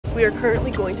we are currently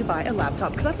going to buy a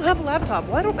laptop because I don't have a laptop.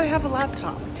 Why don't I have a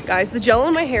laptop? Guys, the gel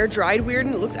in my hair dried weird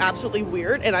and it looks absolutely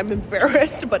weird and I'm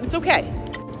embarrassed, but it's okay.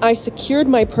 I secured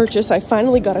my purchase. I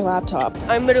finally got a laptop.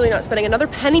 I'm literally not spending another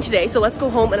penny today, so let's go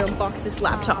home and unbox this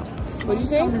laptop. What did you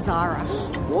say? From Zara.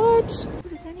 What?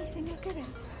 Is anything look at it?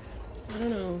 I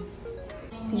don't know.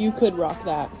 You could rock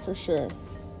that for sure.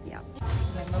 Yeah.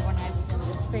 Remember when I was in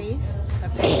this phase? A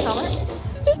face color?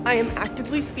 I am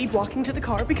actively speed walking to the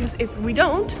car because if we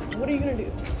don't, what are you gonna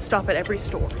do? Stop at every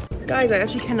store. Guys, I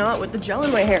actually cannot with the gel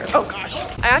in my hair. Oh gosh.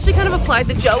 I actually kind of applied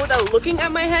the gel without looking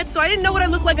at my head, so I didn't know what I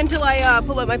looked like until I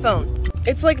pulled out my phone.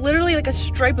 It's like literally like a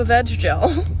stripe of edge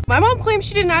gel. My mom claims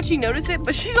she didn't actually notice it,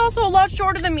 but she's also a lot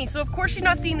shorter than me, so of course she's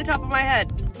not seeing the top of my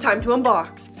head. It's time to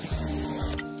unbox.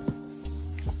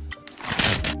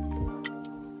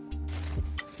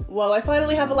 Well, I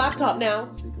finally have a laptop now.